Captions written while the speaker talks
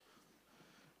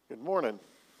Good morning.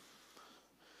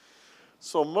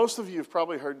 So most of you have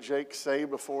probably heard Jake say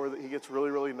before that he gets really,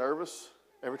 really nervous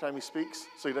every time he speaks,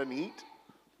 so he doesn't eat.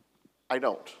 I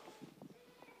don't.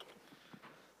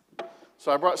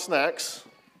 So I brought snacks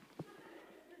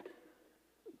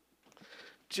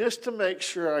just to make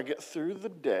sure I get through the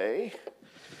day.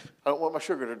 I don't want my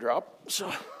sugar to drop,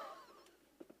 so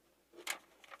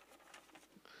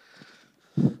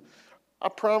I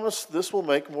promise this will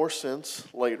make more sense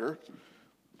later.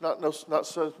 Not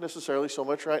so necessarily so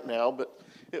much right now, but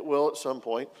it will at some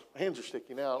point. My hands are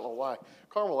sticky now. I don't know why.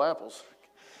 Caramel apples.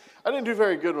 I didn't do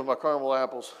very good with my caramel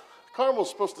apples. Caramel's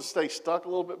supposed to stay stuck a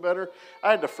little bit better. I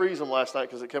had to freeze them last night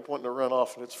because it kept wanting to run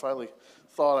off, and it's finally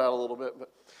thawed out a little bit.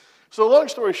 So long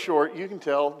story short, you can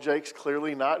tell Jake's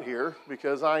clearly not here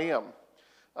because I am.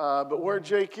 But where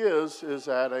Jake is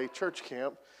at a church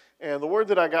camp, and the word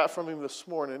that I got from him this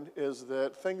morning is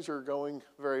that things are going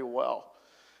very well.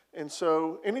 And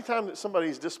so anytime that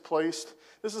somebody's displaced,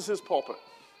 this is his pulpit.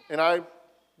 And I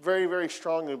very, very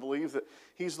strongly believe that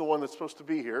he's the one that's supposed to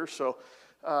be here. So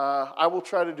I will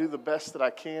try to do the best that I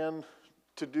can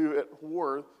to do it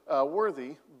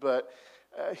worthy, but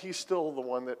he's still the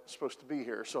one that's supposed to be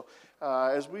here. So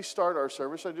as we start our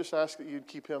service, I just ask that you'd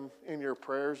keep him in your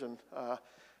prayers, and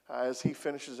as he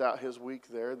finishes out his week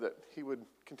there, that he would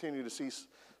continue to see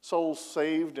souls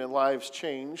saved and lives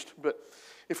changed. But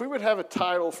if we would have a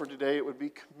title for today, it would be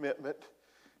commitment.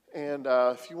 And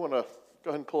if you want to go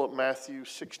ahead and pull up Matthew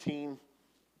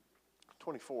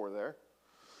 16:24 there.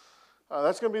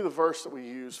 That's going to be the verse that we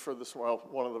use for this, well,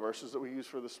 one of the verses that we use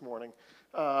for this morning.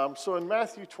 So in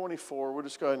Matthew 24, we'll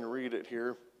just go ahead and read it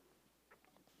here.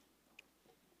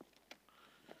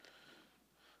 It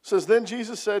says, "Then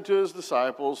Jesus said to his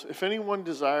disciples, 'If anyone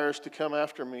desires to come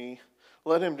after me,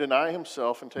 let him deny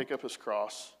himself and take up his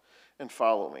cross and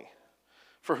follow me.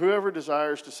 For whoever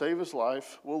desires to save his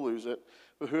life will lose it,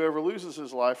 but whoever loses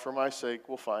his life for my sake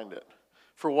will find it.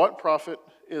 For what profit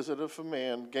is it if a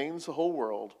man gains the whole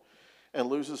world and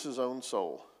loses his own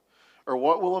soul? Or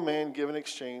what will a man give in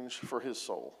exchange for his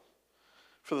soul?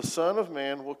 For the Son of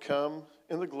Man will come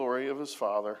in the glory of his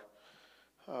Father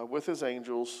with his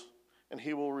angels, and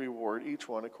he will reward each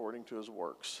one according to his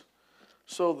works.'"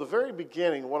 So the very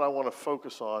beginning, what I want to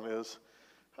focus on is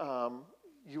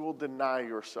you will deny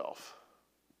yourself.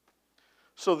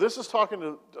 So this is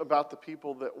talking about the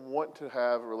people that want to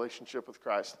have a relationship with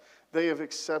Christ. They have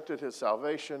accepted his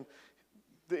salvation.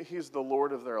 He's the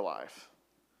Lord of their life.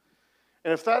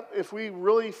 And if we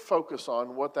really focus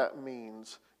on what that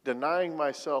means, denying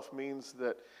myself means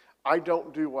that I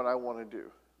don't do what I want to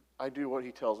do. I do what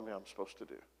he tells me I'm supposed to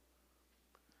do.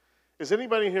 Is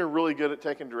anybody here really good at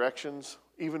taking directions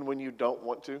even when you don't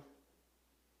want to?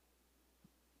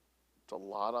 It's a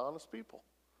lot of honest people.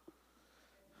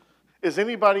 Is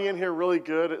anybody in here really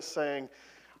good at saying,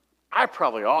 I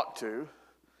probably ought to.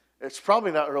 It's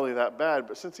probably not really that bad,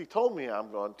 but since he told me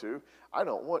I'm going to, I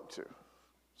don't want to.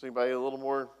 Is anybody a little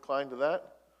more inclined to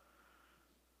that?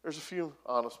 There's a few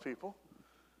honest people.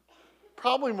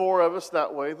 Probably more of us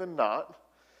that way than not.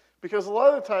 Because a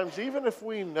lot of the times, even if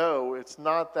we know it's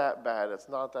not that bad, it's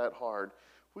not that hard,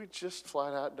 we just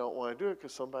flat out don't want to do it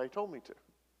because somebody told me to.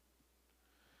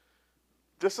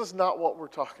 This is not what we're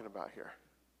talking about here.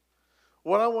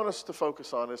 What I want us to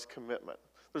focus on is commitment.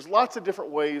 There's lots of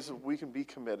different ways we can be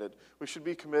committed. We should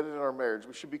be committed in our marriage.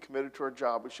 We should be committed to our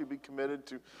job. We should be committed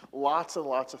to lots and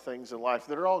lots of things in life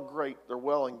that are all great. They're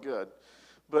well and good.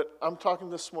 But I'm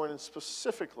talking this morning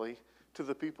specifically to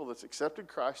the people that's accepted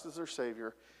Christ as their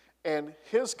Savior, and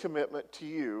his commitment to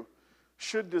you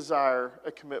should desire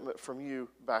a commitment from you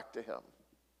back to him.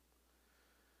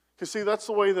 Because see, that's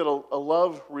the way that a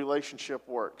love relationship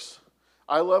works.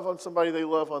 I love on somebody, they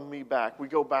love on me back. We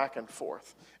go back and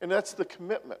forth. And that's the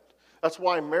commitment. That's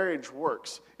why marriage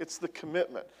works. It's the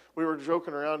commitment. We were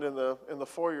joking around in the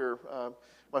foyer,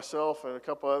 myself and a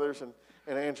couple others, and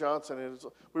Ann Johnson. And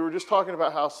we were just talking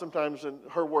about how sometimes, in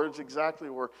her words exactly,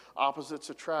 were opposites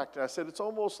attract. And I said, it's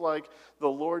almost like the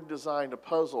Lord designed a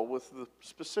puzzle with the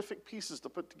specific pieces to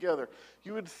put together.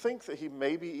 You would think that he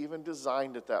maybe even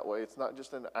designed it that way. It's not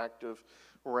just an active,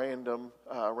 random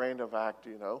act,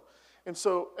 you know. And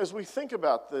so as we think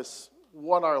about this,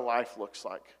 what our life looks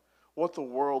like, what the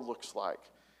world looks like,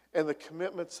 and the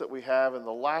commitments that we have and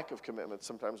the lack of commitments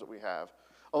sometimes that we have,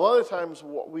 a lot of times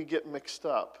what we get mixed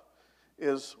up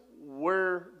is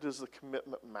where does the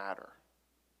commitment matter?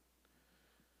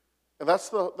 And that's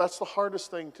the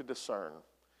hardest thing to discern,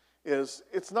 is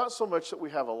it's not so much that we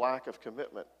have a lack of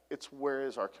commitment, it's where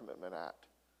is our commitment at?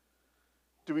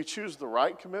 Do we choose the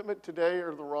right commitment today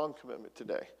or the wrong commitment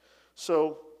today?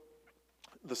 So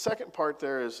The second part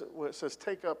there is when it says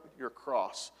take up your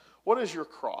cross. What is your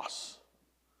cross?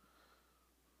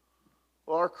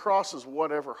 Well, our cross is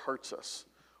whatever hurts us.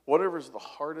 Whatever is the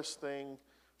hardest thing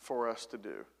for us to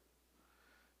do.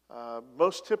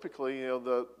 Most typically,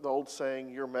 the old saying,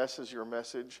 your mess is your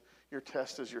message, your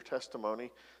test is your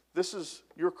testimony. This is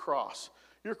your cross.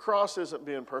 Your cross isn't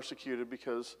being persecuted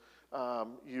because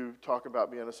you talk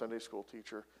about being a Sunday school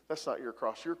teacher. That's not your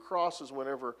cross. Your cross is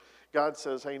whenever God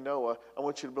says, hey, Noah, I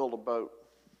want you to build a boat.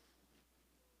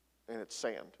 And it's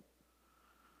sand.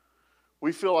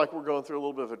 We feel like we're going through a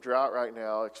little bit of a drought right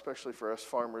now, especially for us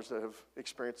farmers that have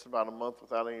experienced about a month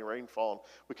without any rainfall. And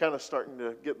we're kind of starting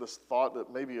to get this thought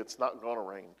that maybe it's not going to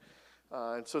rain.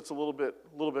 And so it's a little bit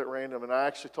random. And I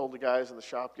actually told the guys in the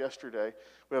shop yesterday,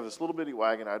 we have this little bitty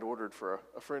wagon I'd ordered for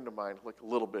a friend of mine, like a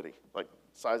little bitty, like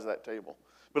the size of that table.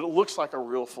 But it looks like a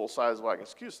real full-size wagon.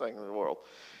 It's the cutest thing in the world.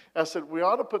 I said, we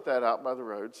ought to put that out by the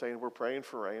road saying we're praying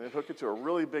for rain and hook it to a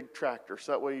really big tractor.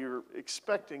 So that way you're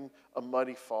expecting a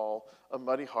muddy fall, a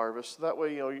muddy harvest. So that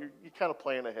way, you kind of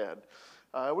plan ahead.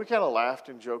 We kind of laughed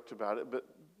and joked about it. But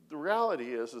the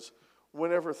reality is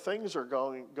whenever things are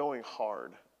going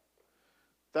hard,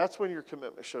 that's when your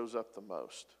commitment shows up the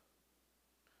most.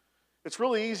 It's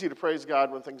really easy to praise God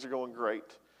when things are going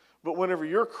great. But whenever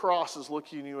your cross is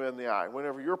looking you in the eye,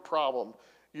 whenever your problem,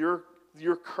 your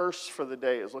curse for the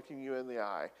day is looking you in the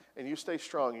eye, and you stay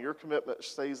strong, your commitment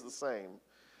stays the same,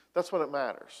 that's when it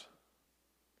matters,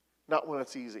 not when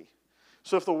it's easy.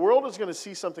 So if the world is going to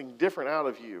see something different out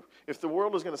of you, if the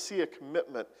world is going to see a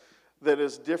commitment that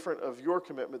is different of your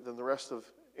commitment than the rest of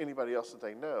anybody else that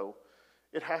they know,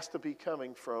 it has to be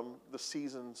coming from the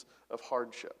seasons of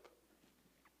hardship.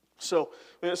 So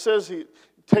when it says,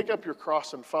 take up your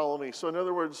cross and follow me. So in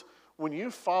other words, when you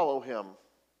follow him,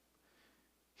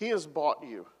 he has bought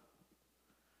you.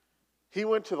 He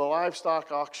went to the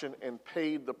livestock auction and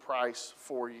paid the price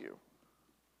for you.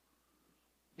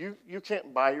 You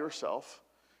can't buy yourself.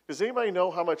 Does anybody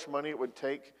know how much money it would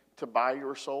take to buy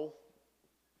your soul?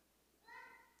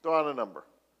 Throw out a number.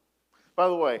 By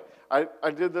the way,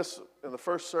 I did this in the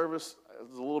first service. It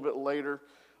was a little bit later.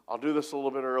 I'll do this a little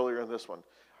bit earlier in this one.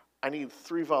 I need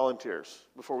 3 volunteers.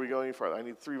 Before we go any further, I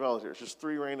need 3 volunteers. Just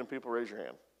 3 random people, raise your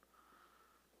hand.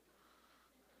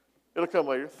 It'll come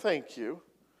later. Thank you.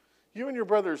 You and your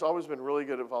brother has always been really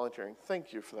good at volunteering.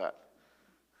 Thank you for that.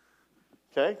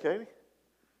 Okay, Katie?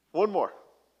 One more.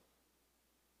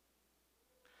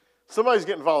 Somebody's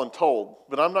getting voluntold,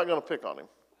 but I'm not going to pick on him.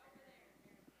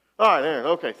 All right, Aaron.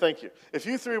 Okay, thank you. If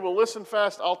you 3 will listen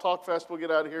fast, I'll talk fast, we'll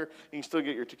get out of here. You can still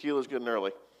get your tequilas good and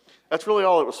early. That's really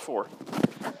all it was for.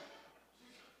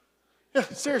 Yeah,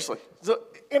 seriously. The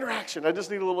interaction. I just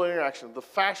need a little interaction. The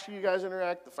faster you guys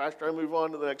interact, the faster I move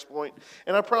on to the next point.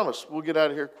 And I promise we'll get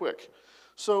out of here quick.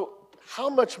 So how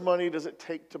much money does it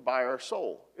take to buy our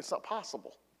soul? It's not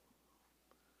possible.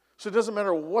 So it doesn't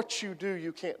matter what you do,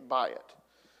 you can't buy it.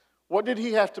 What did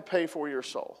he have to pay for your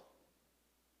soul?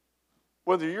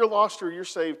 Whether you're lost or you're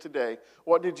saved today,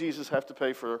 what did Jesus have to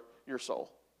pay for your soul?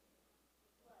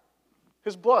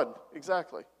 His blood,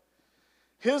 exactly.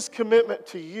 His commitment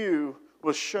to you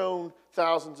was shown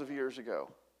thousands of years ago.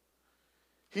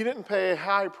 He didn't pay a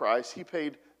high price. He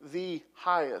paid the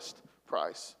highest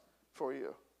price for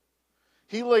you.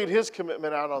 He laid his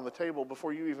commitment out on the table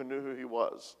before you even knew who he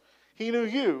was. He knew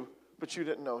you, but you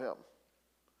didn't know him.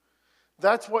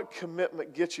 That's what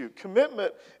commitment gets you.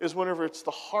 Commitment is whenever it's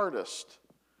the hardest,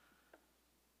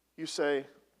 you say,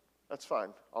 that's fine,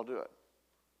 I'll do it.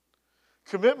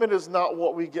 Commitment is not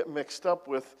what we get mixed up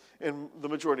with in the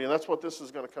majority, and that's what this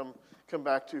is going to come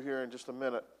back to here in just a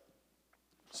minute,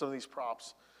 some of these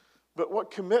props. But what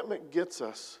commitment gets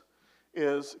us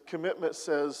is commitment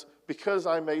says, because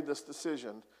I made this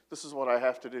decision, this is what I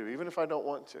have to do, even if I don't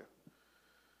want to.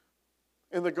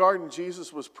 In the garden,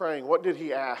 Jesus was praying. What did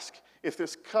he ask? If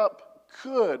this cup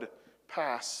could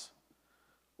pass,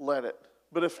 let it.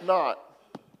 But if not,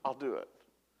 I'll do it.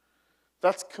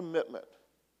 That's commitment.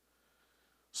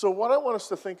 So what I want us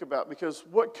to think about, because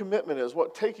what commitment is,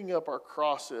 what taking up our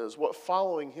cross is, what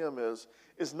following him is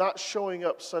not showing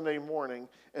up Sunday morning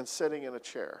and sitting in a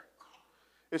chair.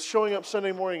 It's showing up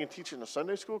Sunday morning and teaching a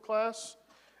Sunday school class.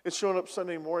 It's showing up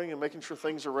Sunday morning and making sure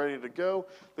things are ready to go.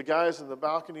 The guys in the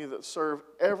balcony that serve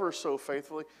ever so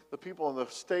faithfully, the people on the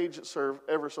stage that serve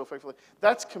ever so faithfully,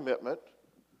 that's commitment.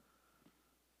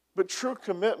 But true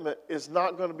commitment is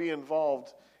not going to be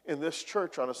involved in this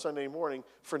church on a Sunday morning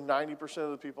for 90%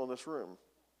 of the people in this room.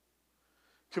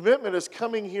 Commitment is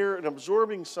coming here and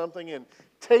absorbing something and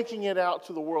taking it out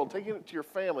to the world, taking it to your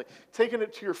family, taking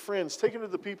it to your friends, taking it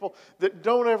to the people that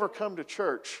don't ever come to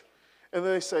church. And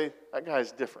then they say, that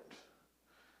guy's different.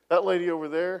 That lady over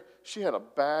there, she had a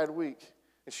bad week,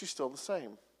 and she's still the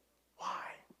same. Why?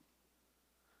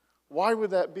 Why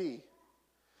would that be?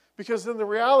 Because then the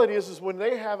reality is when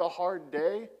they have a hard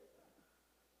day,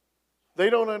 they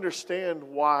don't understand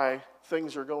why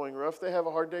things are going rough. They have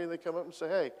a hard day, and they come up and say,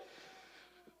 hey,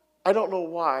 I don't know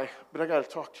why, but I got to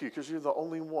talk to you because you're the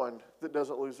only one that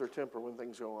doesn't lose their temper when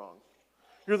things go wrong.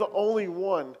 You're the only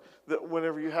one that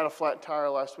whenever you had a flat tire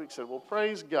last week said, well,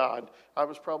 praise God, I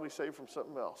was probably saved from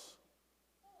something else.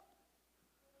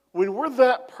 When we're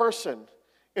that person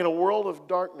in a world of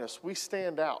darkness, we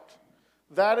stand out.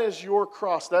 That is your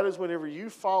cross. That is whenever you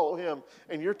follow him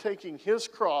and you're taking his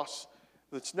cross,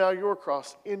 that's now your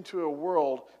cross, into a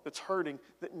world that's hurting,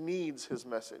 that needs his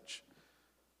message,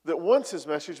 that wants his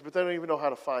message, but they don't even know how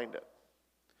to find it.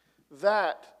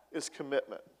 That is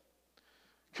commitment.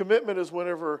 Commitment is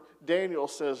whenever Daniel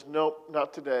says, nope,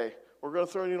 not today. We're going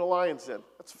to throw you in the lion's den.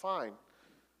 That's fine.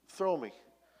 Throw me.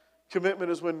 Commitment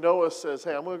is when Noah says,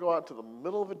 hey, I'm going to go out to the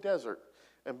middle of a desert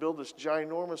and build this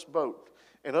ginormous boat.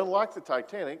 And unlike the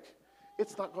Titanic,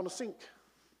 it's not going to sink.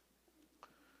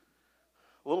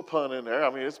 A little pun in there. I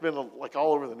mean, it's been like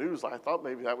all over the news. I thought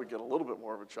maybe that would get a little bit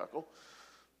more of a chuckle.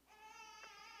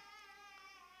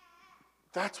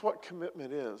 That's what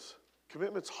commitment is.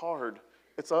 Commitment's hard.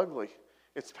 It's ugly.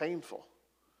 It's painful.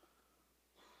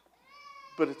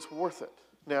 But it's worth it.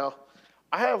 Now,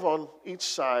 I have on each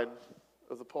side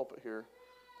of the pulpit here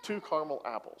 2 caramel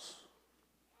apples.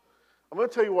 I'm going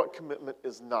to tell you what commitment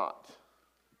is not.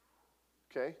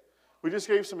 Okay? We just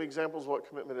gave some examples of what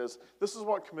commitment is. This is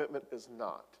what commitment is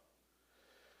not.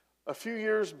 A few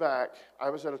years back, I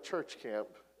was at a church camp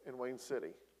in Wayne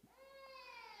City.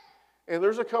 And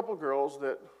there's a couple girls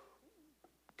that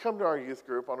come to our youth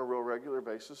group on a real regular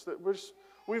basis that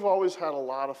we've always had a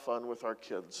lot of fun with our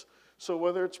kids. So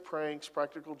whether it's pranks,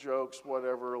 practical jokes,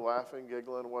 whatever, laughing,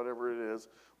 giggling, whatever it is,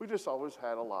 we just always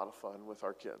had a lot of fun with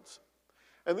our kids.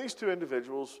 And these 2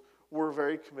 individuals were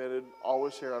very committed,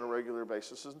 always here on a regular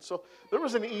basis. And so there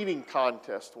was an eating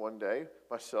contest one day.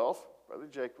 Myself, Brother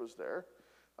Jake was there,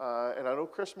 and I know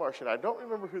Chris Marsh, and I don't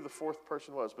remember who the 4th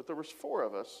person was, but there was 4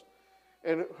 of us.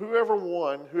 And whoever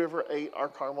won, whoever ate our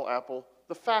caramel apple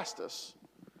the fastest,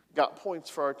 got points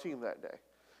for our team that day.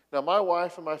 Now, my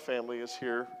wife and my family is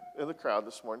here in the crowd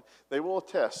this morning. They will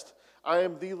attest, I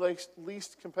am the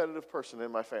least competitive person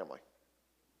in my family.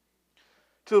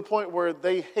 To the point where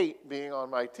they hate being on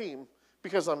my team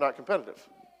because I'm not competitive.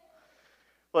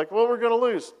 Like, well, we're going to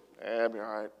lose. I'll be all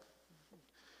right.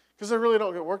 Because I really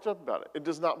don't get worked up about it. It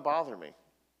does not bother me.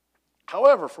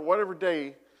 However, for whatever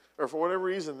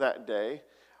reason that day,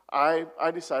 I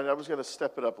decided I was going to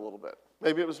step it up a little bit.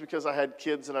 Maybe it was because I had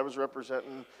kids and I was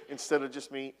representing instead of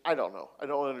just me. I don't know. I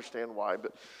don't understand why.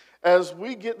 But as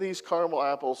we get these caramel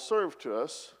apples served to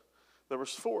us, there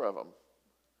was 4 of them.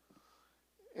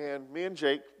 And me and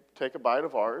Jake take a bite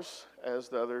of ours as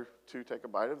the other 2 take a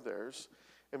bite of theirs.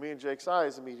 And me and Jake's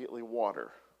eyes immediately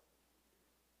water.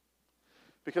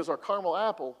 Because our caramel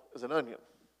apple is an onion.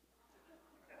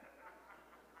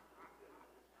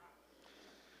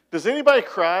 Does anybody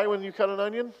cry when you cut an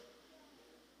onion?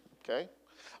 Okay.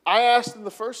 I asked in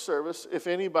the first service if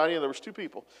anybody, and there was 2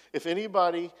 people, if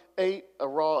anybody ate a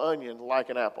raw onion like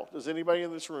an apple. Does anybody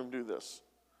in this room do this?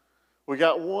 We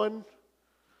got 1.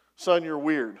 Son, you're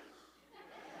weird.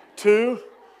 2,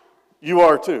 you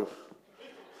are too.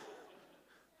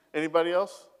 Anybody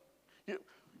else? You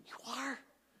are?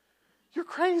 You're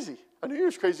crazy. I knew you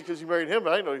was crazy because you married him,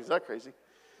 but I didn't know he was that crazy.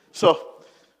 So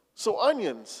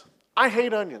onions. I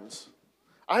hate onions.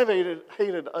 I have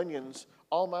hated onions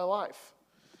all my life.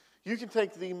 You can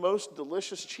take the most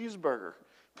delicious cheeseburger,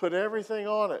 put everything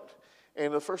on it,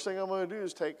 and the first thing I'm going to do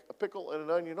is take a pickle and an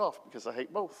onion off because I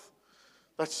hate both.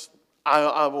 I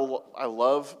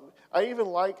even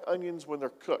like onions when they're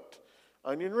cooked.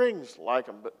 Onion rings, like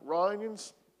them, but raw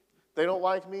onions, they don't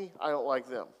like me, I don't like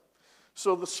them.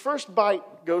 So this first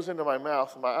bite goes into my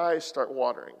mouth and my eyes start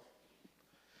watering.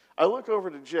 I look over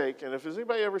to Jake, and has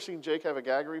anybody ever seen Jake have a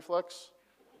gag reflex?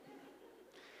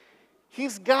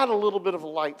 He's got a little bit of a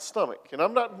light stomach, and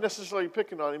I'm not necessarily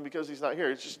picking on him because he's not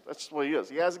here. It's just that's the way he is.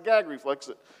 He has a gag reflex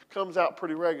that comes out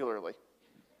pretty regularly.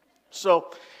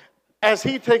 So as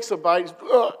he takes a bite,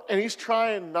 and he's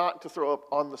trying not to throw up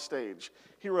on the stage,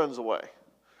 he runs away.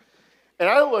 And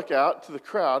I look out to the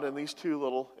crowd, and these 2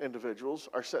 little individuals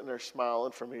are sitting there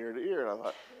smiling from ear to ear, and I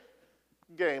thought,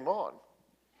 game on.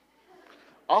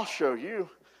 I'll show you.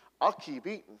 I'll keep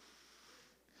eating.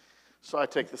 So I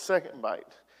take the second bite.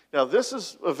 Now, this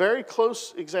is a very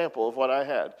close example of what I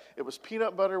had. It was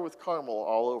peanut butter with caramel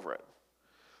all over it.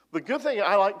 The good thing,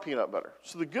 I like peanut butter.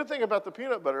 So the good thing about the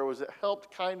peanut butter was it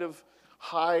helped kind of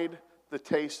hide the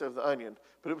taste of the onion,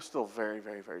 but it was still very,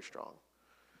 very, very strong.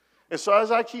 And so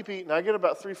as I keep eating, I get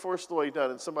about 3/4 of the way done,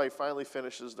 and somebody finally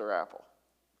finishes their apple.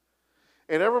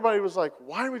 And everybody was like,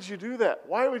 why would you do that?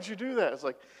 Why would you do that? It's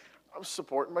like, I'm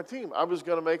supporting my team. I was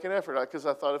going to make an effort because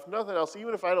I thought, if nothing else,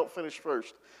 even if I don't finish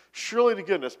first, surely to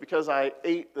goodness, because I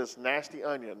ate this nasty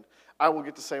onion, I will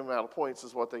get the same amount of points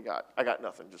as what they got. I got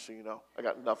nothing, just so you know. I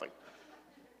got nothing.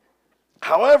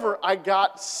 However, I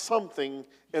got something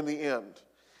in the end.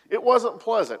 It wasn't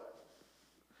pleasant.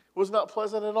 It was not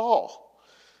pleasant at all,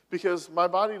 because my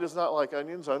body does not like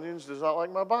onions. Onions does not like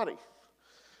my body.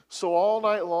 So all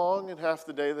night long and half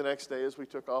the day the next day as we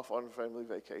took off on family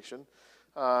vacation,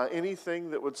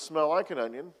 anything that would smell like an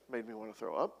onion made me want to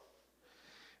throw up.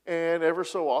 And ever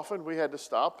so often we had to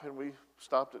stop, and we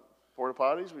stopped at porta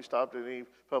potties, we stopped at any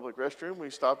public restroom, we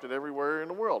stopped at everywhere in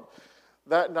the world.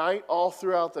 That night, all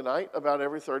throughout the night, about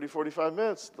every 30, 45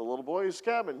 minutes, the little boy's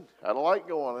cabin had a light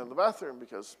go on in the bathroom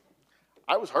because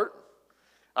I was hurting.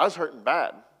 I was hurting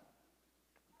bad.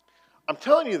 I'm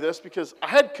telling you this because I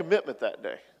had commitment that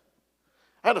day.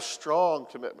 I had a strong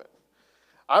commitment.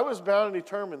 I was bound and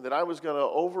determined that I was going to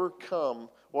overcome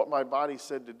what my body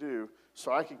said to do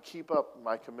so I could keep up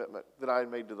my commitment that I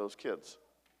had made to those kids.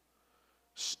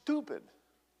 Stupid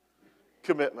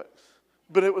commitment,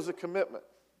 but it was a commitment.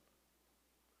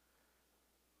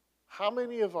 How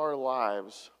many of our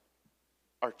lives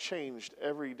are changed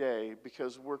every day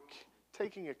because we're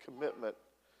taking a commitment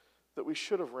that we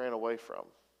should have ran away from?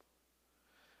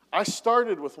 I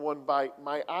started with one bite.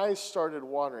 My eyes started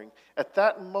watering. At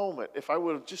that moment, if I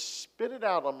would have just spit it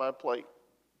out on my plate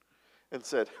and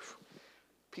said,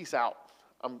 peace out,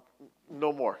 I'm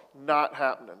no more, not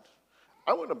happening,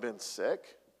 I wouldn't have been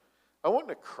sick. I wouldn't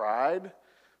have cried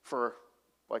for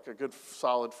like a good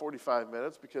solid 45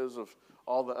 minutes because of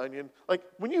all the onion. Like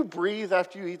when you breathe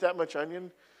after you eat that much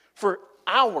onion, for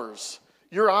hours,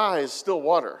 your eyes still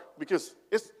water because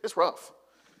it's rough.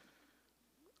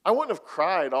 I wouldn't have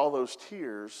cried all those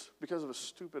tears because of a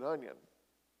stupid onion.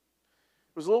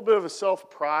 It was a little bit of a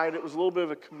self-pride. It was a little bit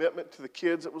of a commitment to the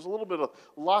kids. It was a little bit of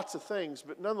lots of things.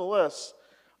 But nonetheless,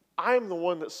 I'm the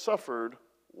one that suffered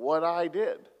what I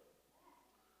did.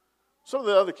 Some of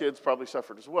the other kids probably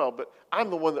suffered as well, but I'm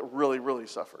the one that really, really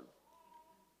suffered.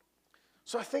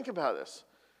 So I think about this.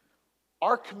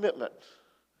 Our commitment,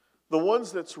 the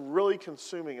ones that's really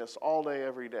consuming us all day,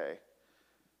 every day,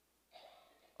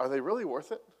 are they really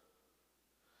worth it?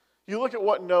 You look at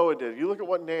what Noah did. You look at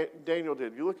what Daniel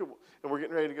did. You look at, and we're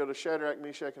getting ready to go to Shadrach,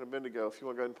 Meshach, and Abednego, if you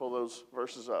want to go ahead and pull those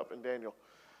verses up in Daniel.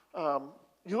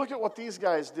 You look at what these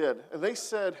guys did, and they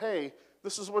said, hey,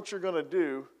 this is what you're going to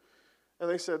do. And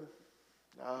they said,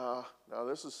 no,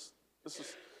 this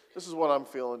is what I'm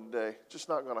feeling today. Just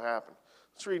not going to happen.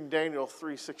 Let's read in Daniel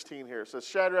 3:16 here. It says,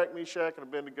 Shadrach, Meshach, and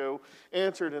Abednego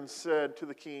answered and said to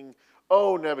the king,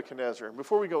 O Nebuchadnezzar. And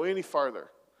before we go any farther,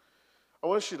 I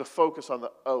want you to focus on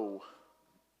the O.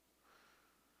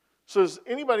 So does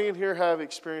anybody in here have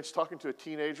experience talking to a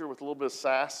teenager with a little bit of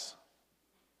sass?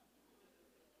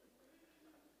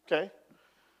 Okay.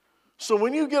 So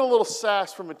when you get a little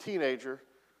sass from a teenager,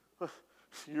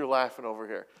 you're laughing over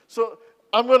here. So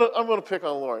I'm gonna pick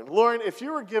on Lauren. Lauren, if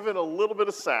you were given a little bit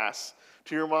of sass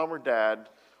to your mom or dad,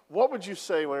 what would you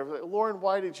say whenever, Lauren,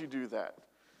 why did you do that?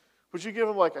 Would you give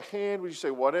them like a hand? Would you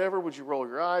say whatever? Would you roll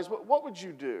your eyes? What would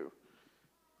you do?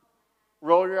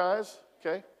 Roll your eyes?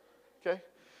 Okay. Okay.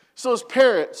 So as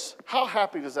parents, how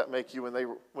happy does that make you when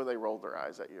they roll their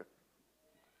eyes at you?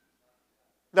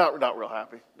 Not real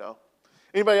happy, no.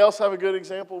 Anybody else have a good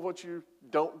example of what you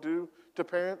don't do to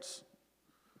parents?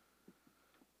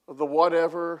 The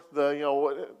whatever,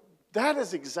 that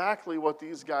is exactly what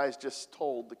these guys just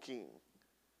told the king.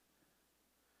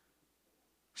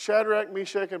 Shadrach,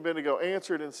 Meshach, and Abednego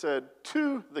answered and said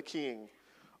to the king,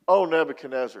 O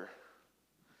Nebuchadnezzar.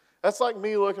 That's like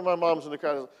me looking at my mom's in the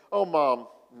crowd and saying, oh, Mom,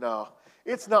 no,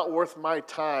 it's not worth my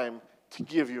time to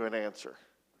give you an answer.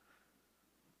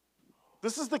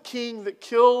 This is the king that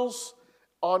kills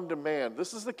on demand.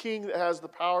 This is the king that has the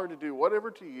power to do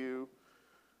whatever to you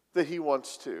that he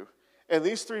wants to. And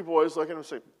these three boys look at him and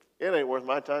say, it ain't worth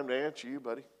my time to answer you,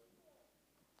 buddy.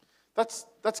 That's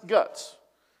guts.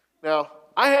 Now,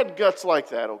 I had guts like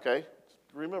that, okay?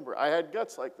 Remember, I had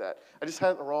guts like that. I just had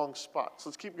it in the wrong spot. So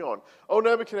let's keep going. O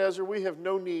Nebuchadnezzar, we have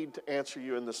no need to answer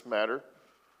you in this matter.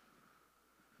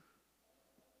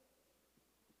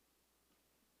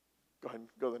 Go ahead and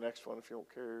go to the next one if you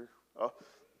don't care.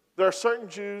 There are certain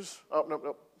Jews. Oh,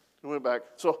 no. We went back.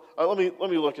 So let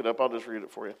me look it up. I'll just read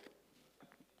it for you.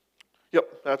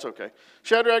 Yep, that's okay.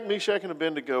 Shadrach, Meshach, and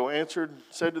Abednego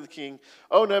said to the king,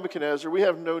 O Nebuchadnezzar, we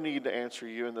have no need to answer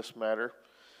you in this matter.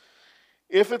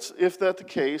 If that the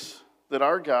case, that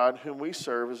our God, whom we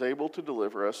serve, is able to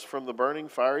deliver us from the burning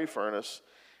fiery furnace,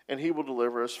 and he will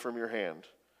deliver us from your hand.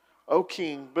 O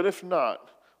king, but if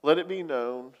not, let it be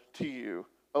known to you,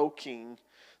 O king,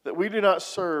 that we do not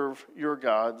serve your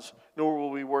gods, nor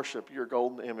will we worship your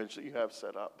golden image that you have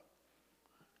set up.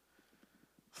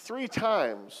 3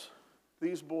 times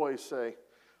these boys say,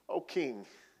 O king,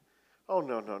 oh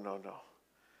no.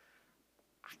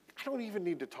 I don't even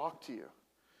need to talk to you.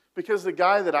 Because the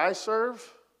guy that I serve,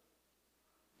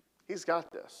 he's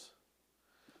got this.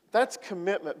 That's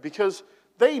commitment, because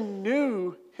they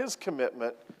knew his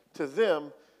commitment to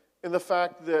them in the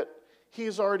fact that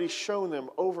he's already shown them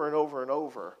over and over and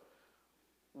over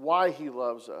why he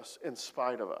loves us in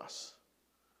spite of us.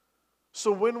 So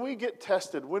when we get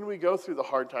tested, when we go through the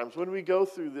hard times, when we go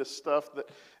through this stuff that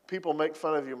people make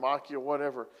fun of you, mock you,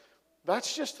 whatever,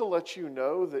 that's just to let you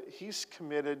know that he's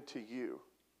committed to you.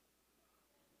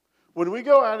 When we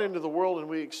go out into the world and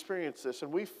we experience this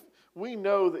and we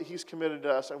know that he's committed to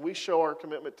us and we show our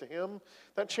commitment to him,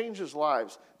 that changes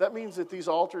lives. That means that these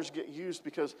altars get used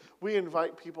because we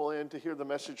invite people in to hear the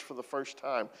message for the first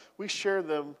time. We share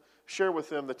with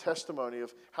them the testimony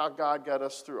of how God got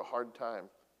us through a hard time.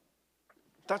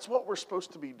 That's what we're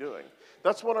supposed to be doing.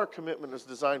 That's what our commitment is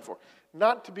designed for.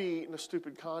 Not to be in a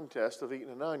stupid contest of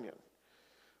eating an onion.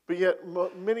 But yet,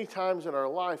 many times in our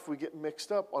life, we get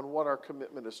mixed up on what our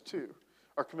commitment is to.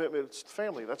 Our commitment is to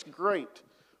family. That's great,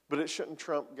 but it shouldn't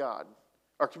trump God.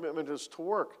 Our commitment is to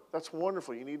work. That's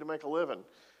wonderful. You need to make a living,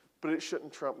 but it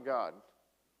shouldn't trump God.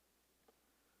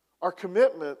 Our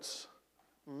commitments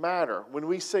matter. When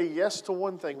we say yes to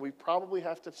one thing, we probably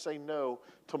have to say no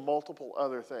to multiple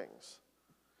other things.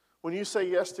 When you say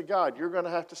yes to God, you're going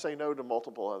to have to say no to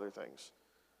multiple other things.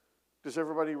 Does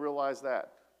everybody realize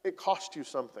that? It cost you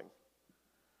something.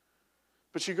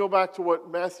 But you go back to what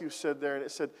Matthew said there, and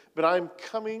it said, but I'm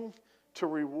coming to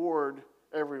reward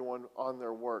everyone on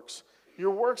their works. Your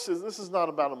works this is not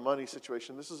about a money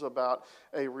situation. This is about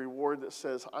a reward that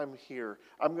says, I'm here.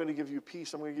 I'm going to give you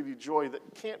peace. I'm going to give you joy that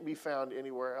can't be found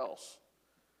anywhere else.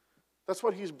 That's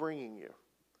what he's bringing you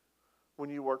when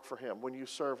you work for him, when you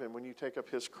serve him, when you take up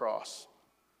his cross.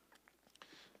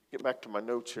 Get back to my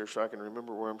notes here so I can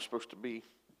remember where I'm supposed to be.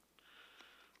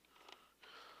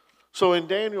 So in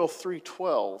Daniel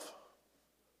 3:12,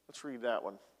 let's read that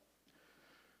one.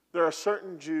 There are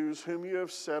certain Jews whom you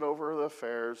have set over the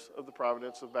affairs of the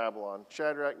province of Babylon,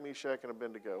 Shadrach, Meshach, and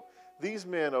Abednego. These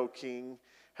men, O king,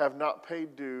 have not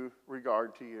paid due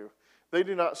regard to you. They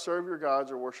do not serve your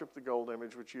gods or worship the gold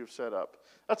image which you have set up.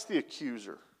 That's the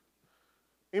accuser.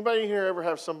 Anybody here ever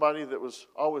have somebody that was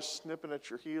always snipping at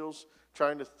your heels,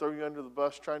 trying to throw you under the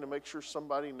bus, trying to make sure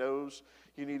somebody knows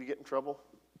you need to get in trouble?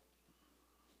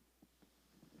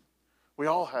 We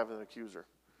all have an accuser.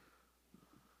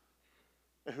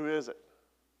 And who is it?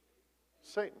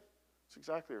 Satan. That's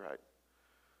exactly right.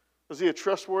 Was he a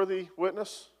trustworthy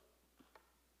witness?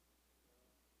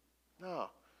 No.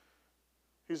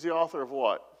 He's the author of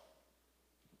what?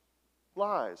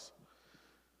 Lies.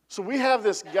 So we have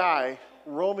this guy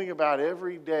roaming about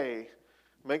every day,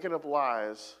 making up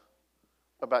lies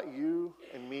about you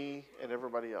and me and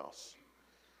everybody else.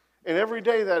 And every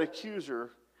day that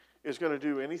accuser is going to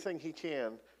do anything he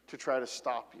can to try to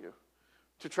stop you,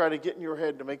 to try to get in your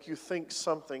head, to make you think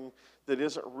something that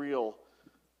isn't real,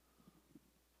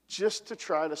 just to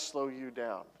try to slow you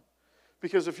down.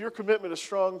 Because if your commitment is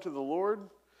strong to the Lord,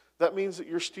 that means that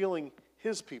you're stealing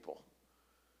his people.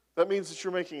 That means that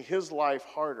you're making his life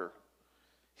harder.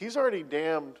 He's already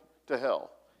damned to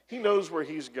hell. He knows where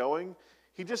he's going.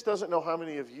 He just doesn't know how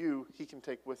many of you he can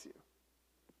take with you.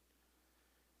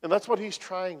 And that's what he's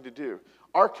trying to do.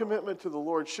 Our commitment to the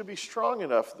Lord should be strong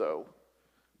enough, though,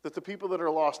 that the people that are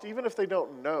lost, even if they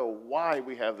don't know why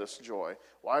we have this joy,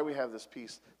 why we have this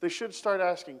peace, they should start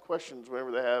asking questions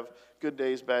whenever they have good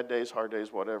days, bad days, hard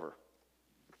days, whatever.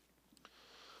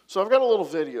 So I've got a little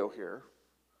video here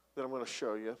that I'm going to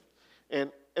show you.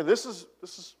 And this is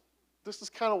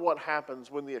kind of what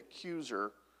happens when the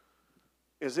accuser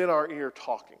is in our ear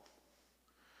talking.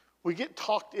 We get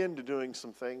talked into doing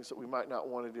some things that we might not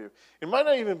want to do. It might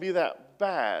not even be that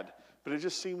bad, but it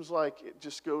just seems like it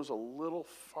just goes a little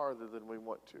farther than we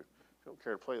want to. If you don't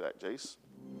care to play that, Jace.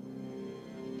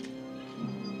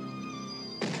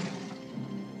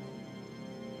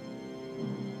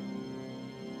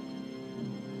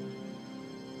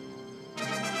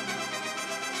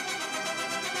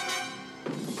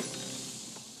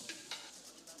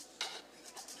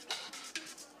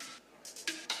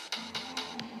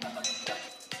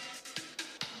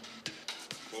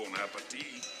 Bon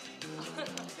appetit.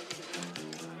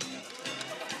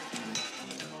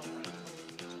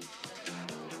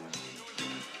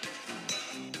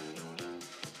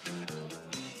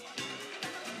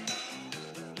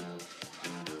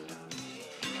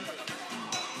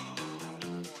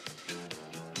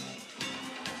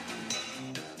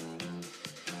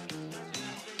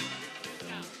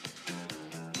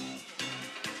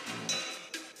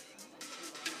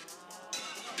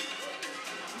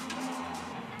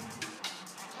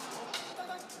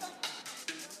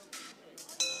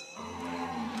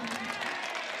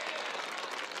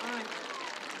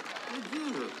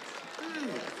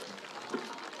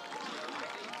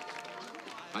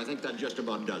 I think that just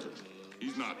about does it.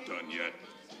 He's not done yet.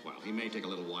 Well, he may take a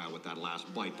little while with that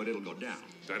last bite, but it'll go down.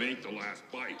 That ain't the last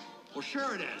bite. Well,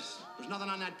 sure it is. There's nothing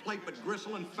on that plate but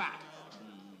gristle and fat.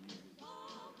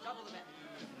 Double the bet.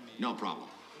 No problem.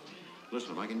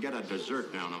 Listen, if I can get a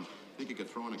dessert down him, think you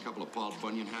could throw in a couple of Paul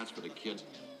Bunyan hats for the kids?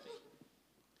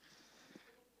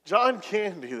 John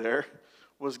Candy there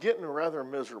was getting rather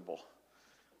miserable.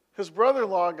 His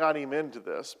brother-in-law got him into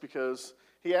this because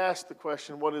he asked the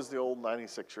question, what is the old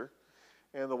 96er?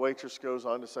 And the waitress goes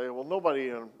on to say, well, nobody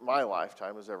in my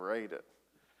lifetime has ever ate it.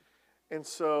 And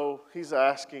so he's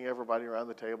asking everybody around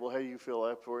the table, hey, you feel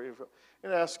up for it?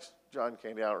 And asks John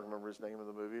Candy, I don't remember his name in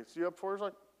the movie, is you up for it? He's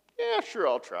like, yeah, sure,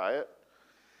 I'll try it.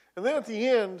 And then at the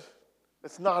end,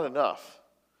 it's not enough.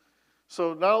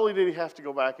 So not only did he have to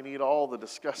go back and eat all the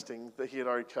disgusting that he had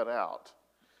already cut out,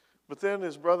 but then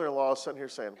his brother-in-law is sitting here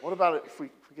saying, what about it if we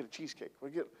get a cheesecake? We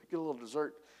get a little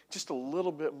dessert, just a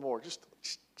little bit more, just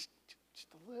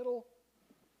a little.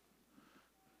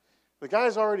 The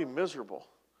guy's already miserable.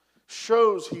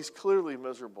 Shows he's clearly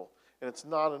miserable, and it's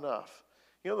not enough.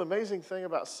 You know, the amazing thing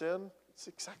about sin, it's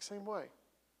the exact same way.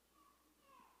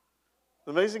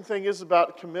 The amazing thing is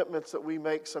about commitments that we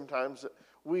make sometimes that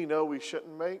we know we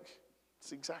shouldn't make.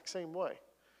 It's the exact same way.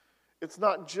 It's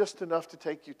not just enough to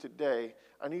take you today.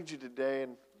 I need you today,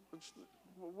 and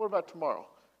what about tomorrow?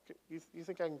 You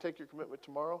think I can take your commitment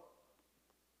tomorrow?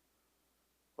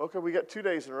 Okay, we got 2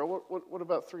 days in a row. What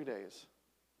about 3 days?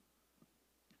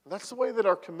 And that's the way that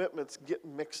our commitments get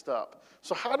mixed up.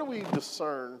 So how do we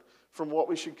discern from what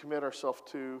we should commit ourselves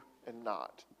to and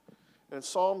not? And in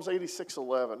Psalms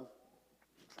 86:11,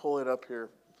 pull it up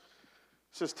here.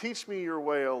 It says, teach me your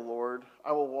way, O Lord.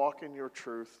 I will walk in your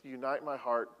truth. Unite my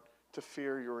heart to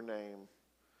fear your name.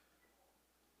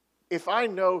 If I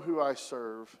know who I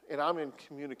serve and I'm in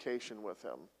communication with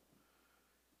him,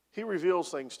 he reveals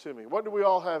things to me. What do we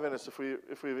all have in us if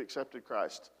we've accepted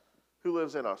Christ? Who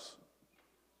lives in us?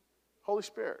 Holy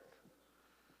Spirit.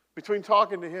 Between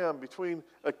talking to him, between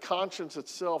a conscience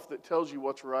itself that tells you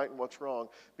what's right and what's wrong,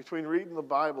 between reading the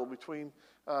Bible, between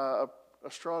a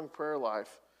strong prayer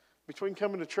life, between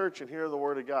coming to church and hearing the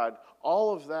Word of God,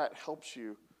 all of that helps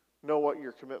you know what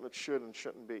your commitment should and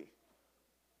shouldn't be.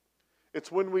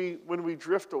 It's when we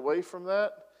drift away from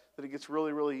that it gets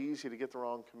really, really easy to get the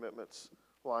wrong commitments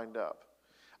lined up.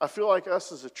 I feel like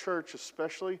us as a church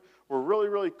especially, we're really,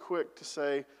 really quick to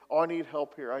say, oh, I need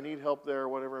help here, I need help there, or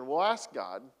whatever, and we'll ask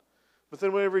God. But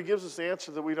then whenever he gives us the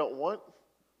answer that we don't want,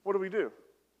 what do?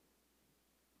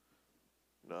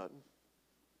 None.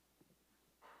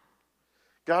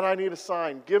 God, I need a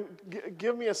sign.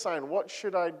 Give me a sign. What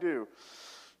should I do?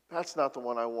 That's not the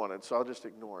one I wanted, so I'll just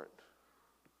ignore it.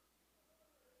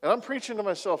 And I'm preaching to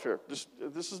myself here.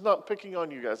 This is not picking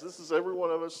on you guys. This is every one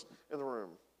of us in the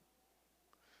room.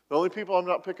 The only people I'm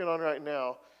not picking on right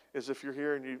now is if you're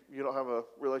here and you don't have a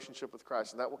relationship with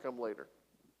Christ, and that will come later.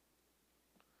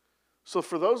 So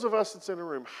for those of us that's in a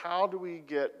room, how do we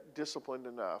get disciplined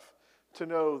enough to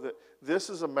know that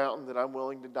this is a mountain that I'm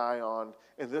willing to die on,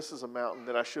 and this is a mountain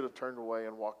that I should have turned away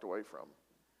and walked away from?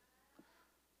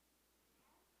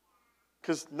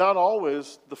 Because not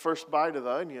always the first bite of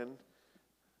the onion,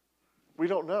 we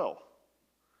don't know.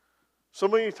 So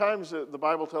many times the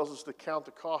Bible tells us to count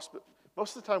the cost, but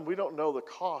most of the time we don't know the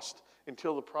cost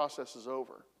until the process is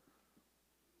over.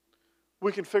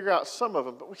 We can figure out some of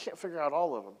them, but we can't figure out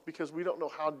all of them because we don't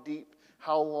know how deep,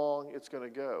 how long it's going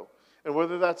to go. And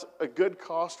whether that's a good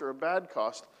cost or a bad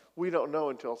cost, we don't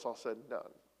know until it's all said and done.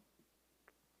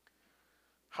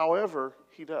 However,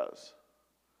 he does.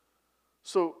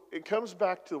 So it comes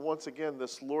back to, once again,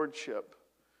 this lordship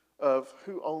of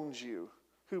who owns you,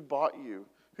 who bought you,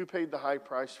 who paid the high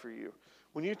price for you.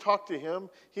 When you talk to him,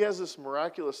 he has this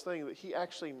miraculous thing that he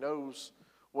actually knows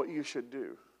what you should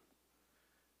do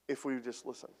if we just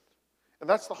listen. And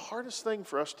that's the hardest thing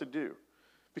for us to do.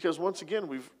 Because once again,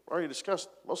 we've already discussed,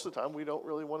 most of the time we don't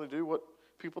really want to do what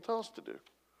people tell us to do.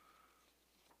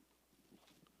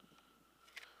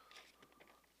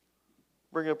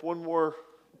 Bring up one more,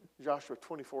 Joshua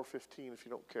 24:15, if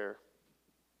you don't care.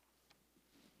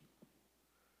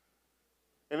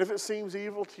 And if it seems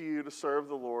evil to you to serve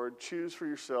the Lord, choose for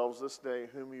yourselves this day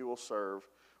whom you will serve,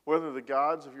 whether the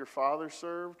gods of your fathers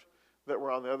served that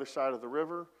were on the other side of the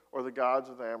river, or the gods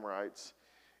of the Amorites,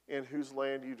 in whose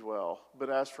land you dwell. But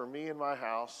as for me and my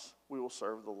house, we will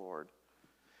serve the Lord.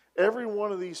 Every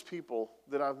one of these people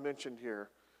that I've mentioned here,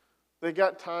 they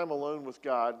got time alone with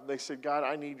God. They said, God,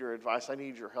 I need your advice. I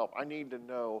need your help. I need to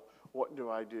know, what do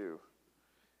I do?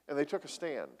 And they took a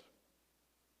stand.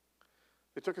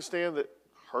 They took a stand that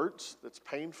hurts, that's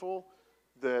painful,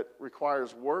 that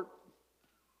requires work,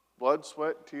 blood,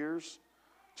 sweat, tears.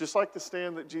 Just like the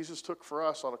stand that Jesus took for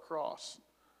us on a cross.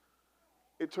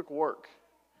 It took work.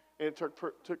 And it took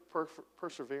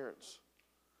perseverance.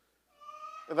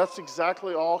 And that's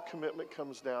exactly all commitment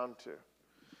comes down to.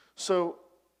 So,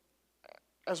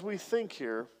 as we think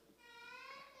here,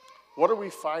 what are we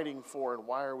fighting for and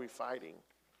why are we fighting?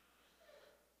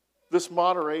 This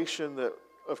moderation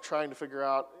of trying to figure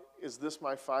out, is this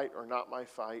my fight or not my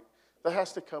fight, that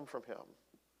has to come from Him.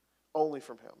 Only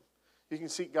from Him. You can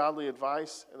seek godly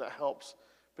advice, and that helps,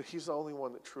 but He's the only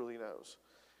one that truly knows.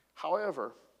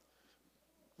 However,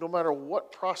 no matter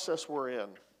what process we're in,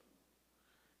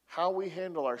 how we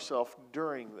handle ourselves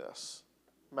during this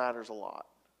matters a lot.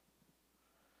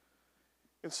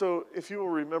 And so, if you will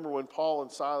remember when Paul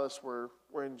and Silas were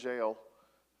in jail,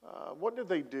 what did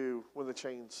they do when the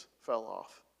chains fell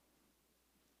off?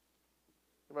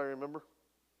 Anybody remember?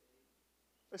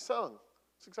 They sung.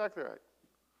 That's exactly right.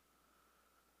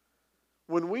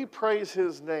 When we praise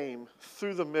His name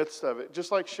through the midst of it,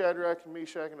 just like Shadrach and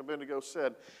Meshach and Abednego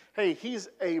said, hey, He's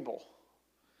able.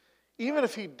 Even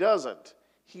if He doesn't,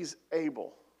 He's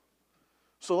able.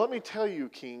 So let me tell you,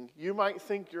 King, you might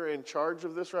think you're in charge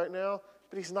of this right now,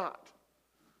 but He's not.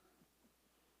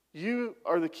 You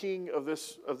are the king of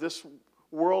this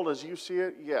world as you see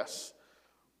it, yes.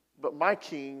 But my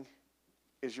king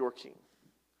is your king.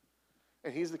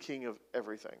 And He's the king of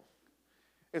everything.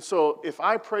 And so if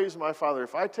I praise my Father,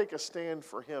 if I take a stand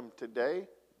for Him today,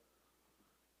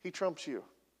 He trumps you.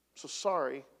 So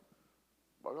sorry,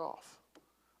 bug off.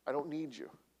 I don't need you.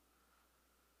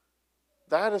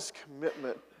 That is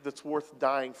commitment that's worth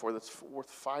dying for, that's worth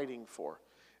fighting for.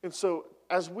 And so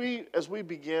as we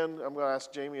begin, I'm going to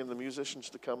ask Jamie and the musicians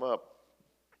to come up.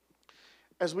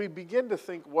 As we begin to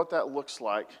think what that looks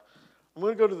like, I'm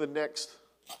going to go to the next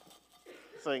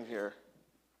thing here.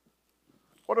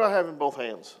 What do I have in both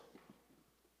hands?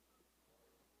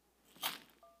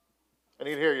 I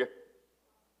need to hear you.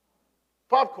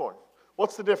 Popcorn.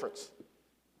 What's the difference?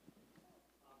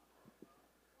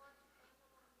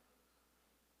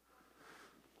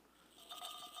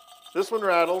 This one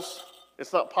rattles.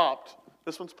 It's not popped.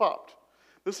 This one's popped.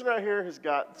 This one right here has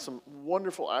got some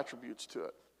wonderful attributes to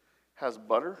it. Has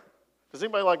butter. Does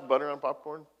anybody like butter on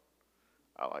popcorn?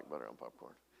 I like butter on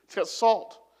popcorn. It's got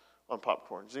salt on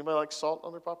popcorn. Does anybody like salt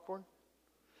on their popcorn?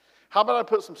 How about I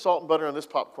put some salt and butter on this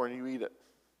popcorn and you eat it?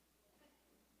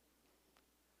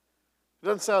 It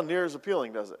doesn't sound near as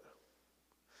appealing, does it?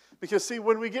 Because see,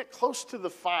 when we get close to the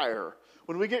fire,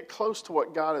 when we get close to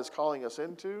what God is calling us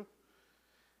into,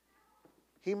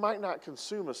 He might not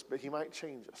consume us, but He might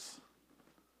change us.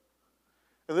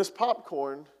 And this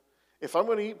popcorn, if I'm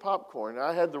going to eat popcorn,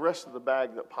 I had the rest of the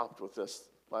bag that popped with this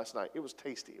last night. It was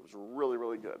tasty. It was really,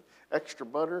 really good. Extra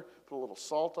butter, put a little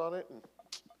salt on it, and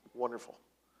wonderful.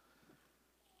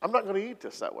 I'm not going to eat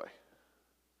this that way.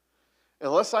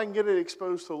 Unless I can get it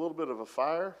exposed to a little bit of a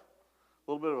fire,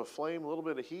 a little bit of a flame, a little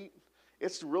bit of heat,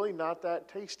 it's really not that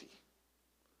tasty.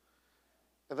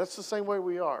 And that's the same way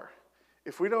we are.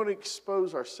 If we don't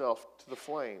expose ourselves to the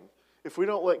flame, if we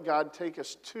don't let God take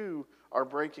us to our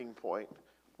breaking point,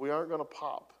 we aren't going to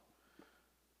pop.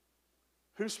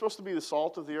 Who's supposed to be the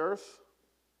salt of the earth?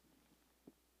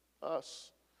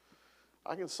 Us.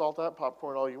 I can salt that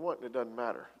popcorn all you want and it doesn't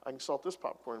matter. I can salt this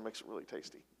popcorn and it makes it really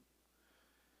tasty.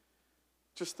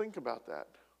 Just think about that.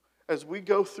 As we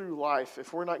go through life,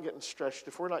 if we're not getting stretched,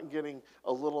 if we're not getting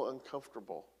a little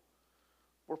uncomfortable,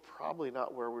 we're probably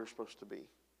not where we're supposed to be.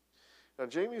 Now,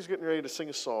 Jamie's getting ready to sing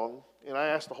a song, and I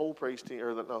asked the whole praise team,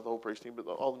 or not the whole praise team, but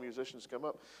all the musicians to come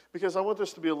up, because I want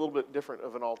this to be a little bit different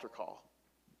of an altar call.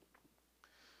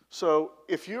 So,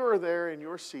 if you are there in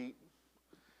your seat,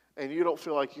 and you don't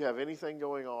feel like you have anything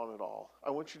going on at all,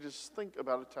 I want you to just think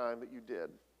about a time that you did.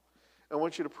 I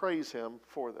want you to praise Him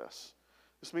for this.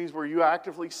 This means where you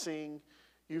actively sing,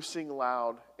 you sing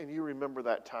loud, and you remember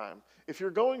that time. If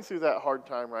you're going through that hard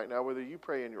time right now, whether you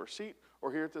pray in your seat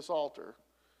or here at this altar,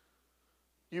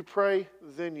 you pray,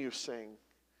 then you sing.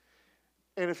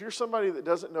 And if you're somebody that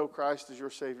doesn't know Christ as your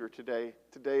Savior today,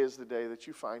 today is the day that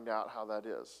you find out how that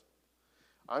is.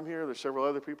 I'm here. There's several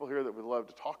other people here that would love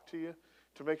to talk to you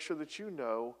to make sure that you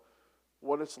know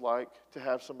what it's like to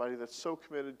have somebody that's so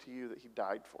committed to you that He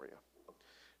died for you.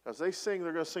 As they sing,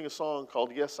 they're going to sing a song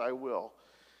called Yes, I Will.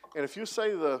 And if you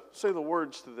say the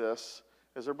words to this,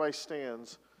 as everybody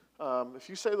stands, if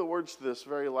you say the words to this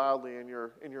very loudly in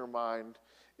your mind,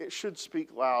 it should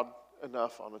speak loud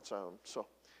enough on its own. So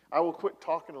I will quit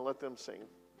talking and let them sing.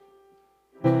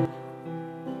 I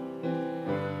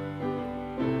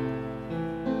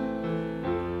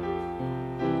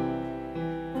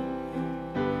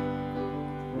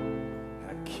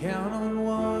count on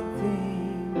one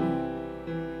thing,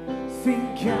 Sing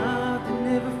God that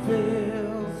never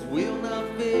fails, will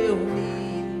not fail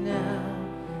me now.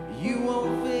 You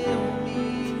won't fail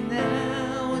me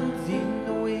now, and in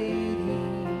the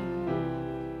waiting.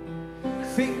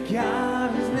 Sing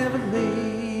God is never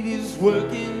late, is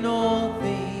working all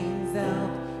things out.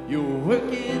 You're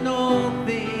working all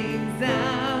things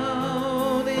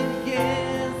out, and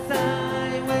yes,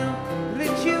 I will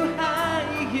lift you high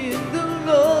in the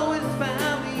lowest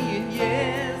valley, and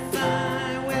yes,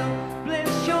 I will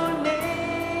bless your name.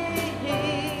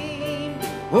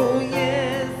 Oh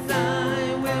yes,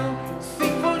 I will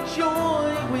sing for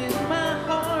joy when my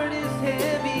heart is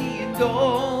heavy, and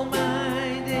all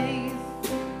my days.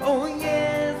 Oh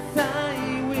yes,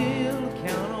 I will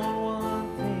count on one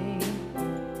thing.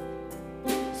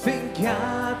 Sing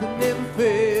God that never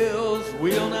fails,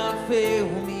 will not fail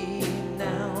me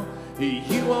now.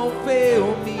 You won't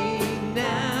fail me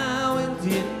now, and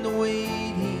in the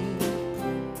waiting.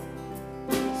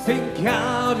 Sing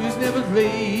God who's never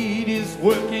late, is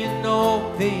working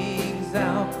all things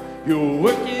out. You're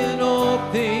working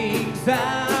all things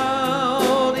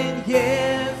out, and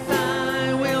yes,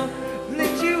 I will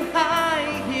lift you high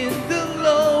in the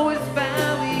lowest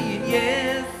valley, and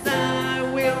yes, I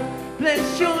will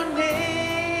bless your name.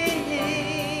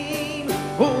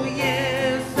 Oh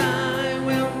yes, I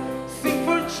will sing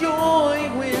for joy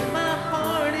when my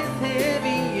heart is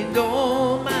heavy, and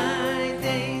all my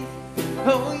days.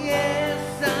 Oh yes,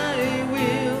 I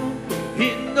will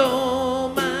in all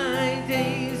my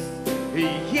days.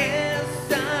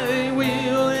 Yes, I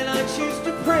will, and I choose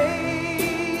to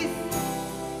praise,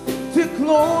 to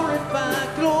glorify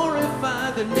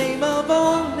the name of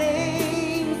all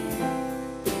names.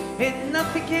 And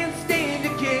nothing can stand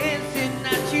against, and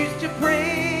I choose to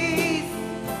praise,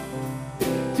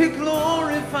 to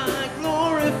glorify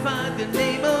the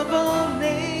name of all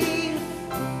names.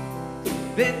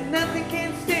 That nothing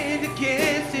can stand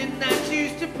against, and I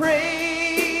choose to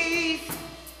praise,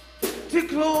 to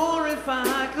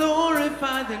glorify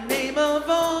the name of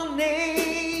all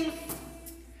names.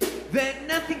 That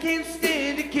nothing can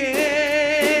stand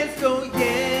against. Oh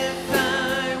yes,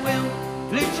 I will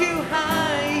lift you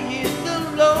high in the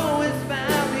lowest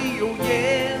valley. Oh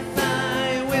yes,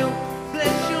 I will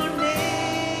bless your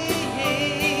name.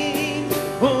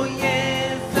 Oh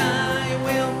yes, I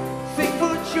will sing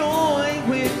for joy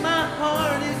when my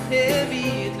heart is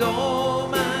heavy, and all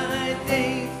my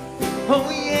days. Oh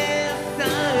yes,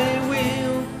 I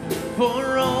will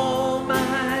for all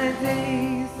my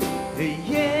days.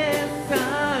 Yes,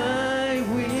 I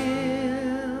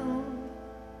will.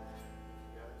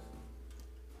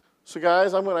 So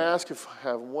guys, I'm going to ask if I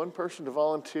have one person to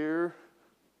volunteer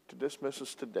to dismiss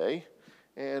us today.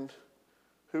 And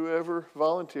whoever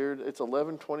volunteered, it's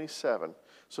 11:27.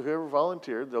 So whoever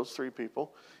volunteered, those three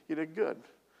people, you did good.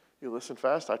 You listened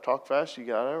fast, I talked fast, you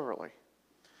got out early.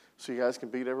 So you guys can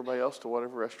beat everybody else to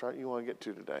whatever restaurant you want to get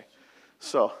to today.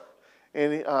 So,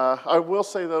 and I will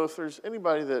say though, if there's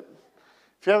anybody that,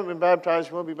 if you haven't been baptized,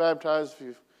 you want to be baptized, if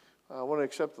you want to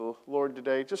accept the Lord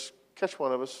today, just catch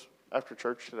one of us after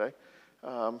church today.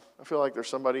 I feel like there's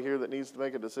somebody here that needs to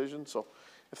make a decision, so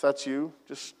if that's you,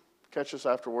 just catch us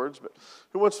afterwards. But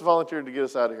who wants to volunteer to get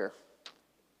us out of here?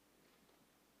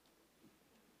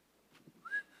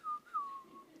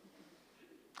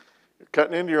 You're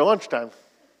cutting into your lunchtime.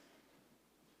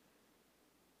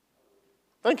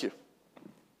 Thank you.